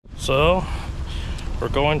So we're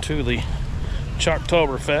going to the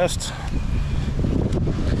Chalktoberfest.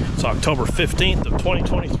 It's October 15th of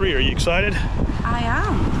 2023. Are you excited? I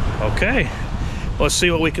am. Okay, let's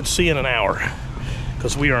see what we can see in an hour,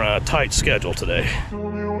 because we are on a tight schedule today.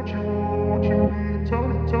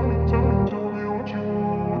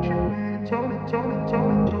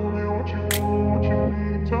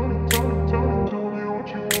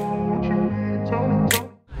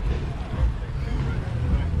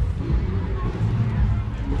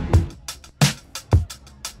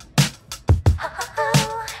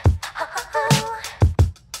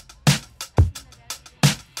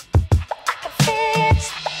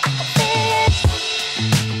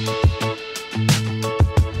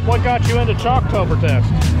 What got you into Chalktoberfest?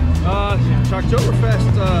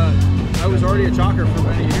 Chalktoberfest, I was already a chalker for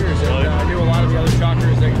many years. Really? And, I knew a lot of the other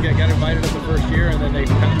chalkers that got invited up the first year, and then they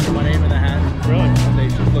kind of threw my name in the hat. Really? And they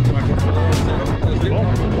just looked at my portfolio and said, let's do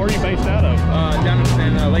it. Cool. Where are you based out of? Down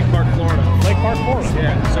in Lake Park, Florida. Lake Park, Florida.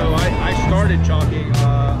 Yeah, so I started chalking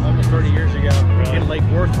almost 30 years ago in Lake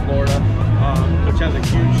Worth, Florida, which has a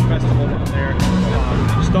huge festival down there.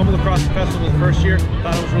 Stumbled across the festival the first year,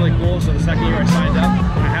 thought it was really cool, so the second year I signed up,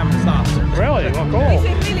 and I haven't stopped. Really? Well, cool.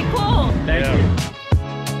 It's really cool. Thank you.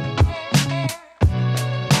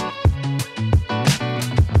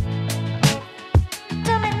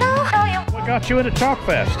 What got you into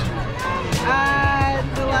Chalkfest?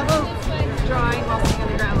 The level of drawing while sitting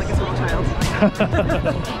on the ground like a small child.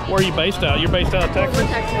 Where are you based out? You're based out of Texas? We're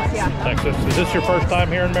Texas, yeah. Texas. Is this your first time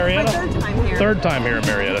here in Marietta? My third time here. Third time here in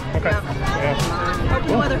Marietta. Okay. Yeah. Yeah. Hope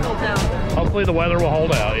the weather holds out. Hopefully the weather will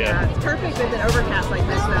hold out, yeah. It's perfect with an overcast like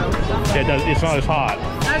this, though. It does, it's not as hot.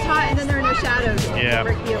 Not as hot, and then there are no shadows. Yeah.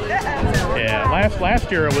 Break the illusion, so. Yeah,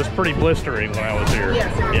 last year it was pretty blistering when I was here.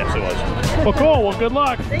 Yes, it was. Yes, it was. Well, cool. Well, good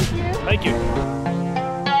luck. Thank you. Thank you.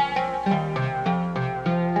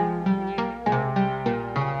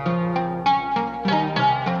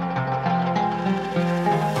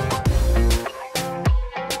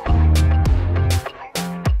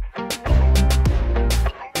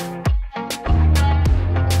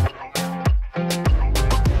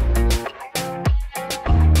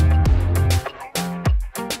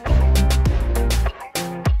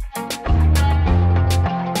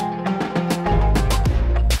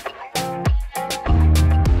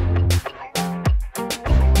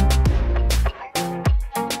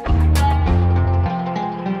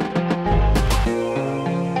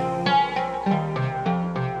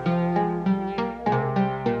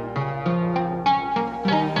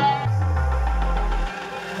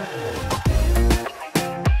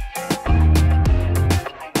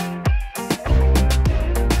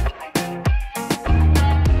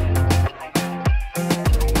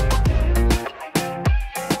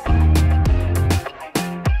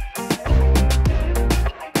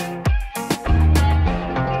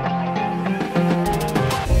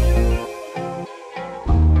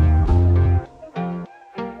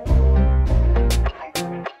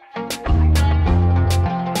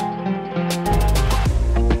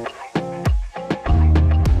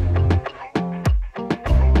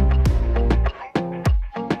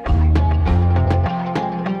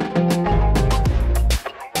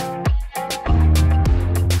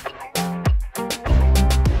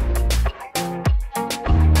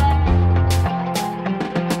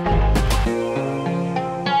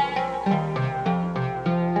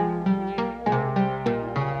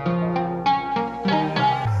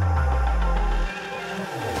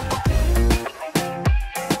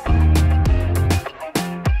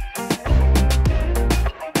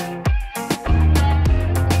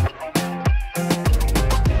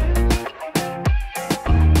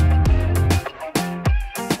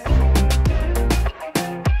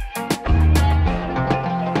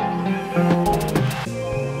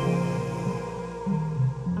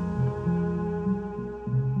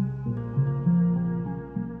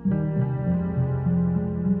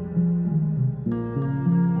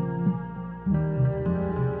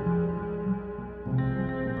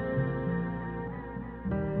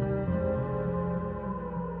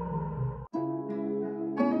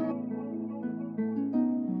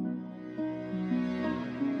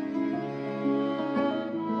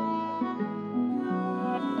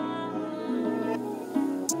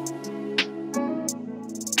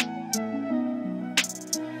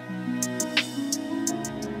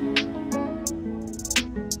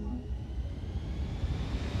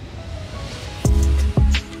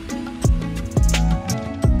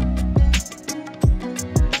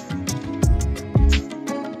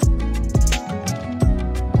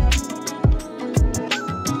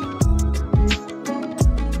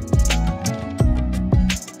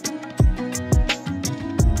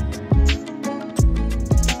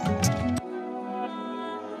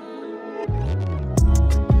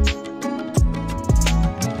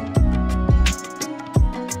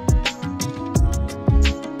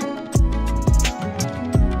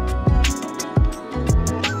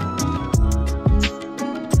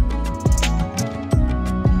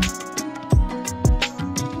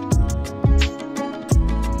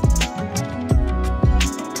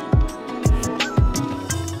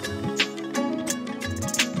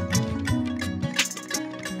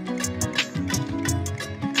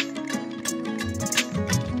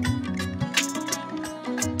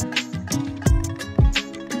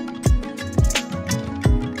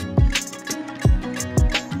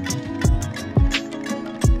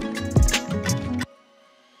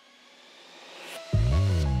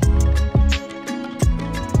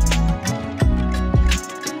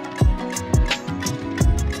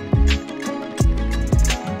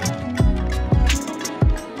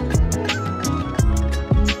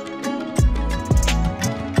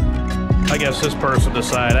 guess this person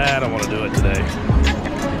decided, I don't want to do it today.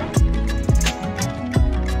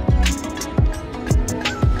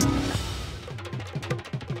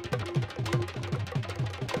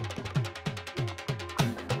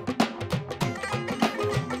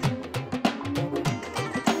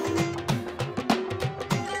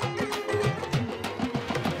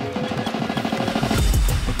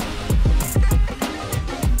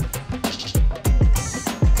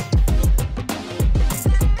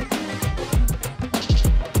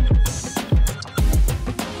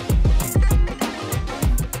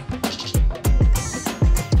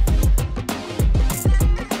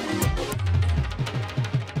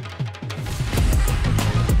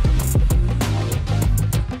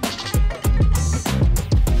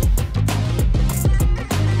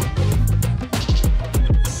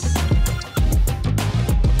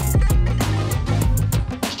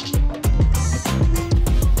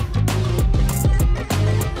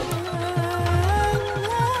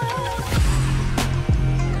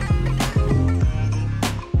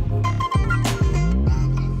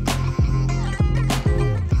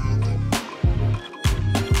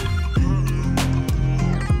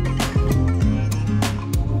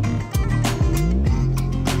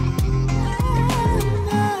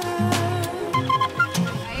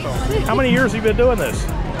 How many years have you been doing this?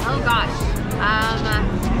 Oh gosh.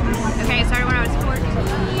 Okay, I started when I was 14,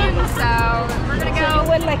 so we're gonna go. So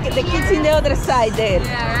you were like the kids in the other side there.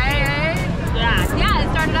 Yeah, right? Yeah,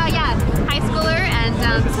 it started out, high schooler, and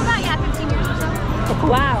so about, 15 years or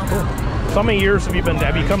so. Wow. Cool. So many years have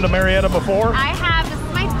you come to Marietta before? I have, this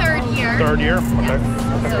is my third year. Third year? Okay.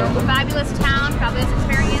 Yes. So, fabulous town, fabulous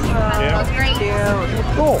experience. Yeah. Great.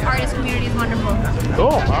 Cool. Artist community is wonderful.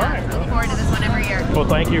 Cool, all right. Looking forward to this one every year. Well,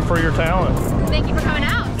 thank you for your talent. Thank you for coming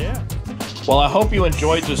out. Yeah. Well, I hope you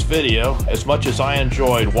enjoyed this video as much as I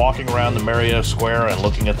enjoyed walking around the Marietta Square and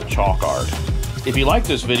looking at the chalk art. If you like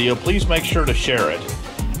this video, please make sure to share it.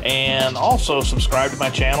 And also subscribe to my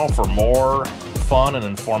channel for more fun and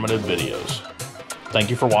informative videos. Thank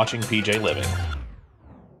you for watching PJ Living.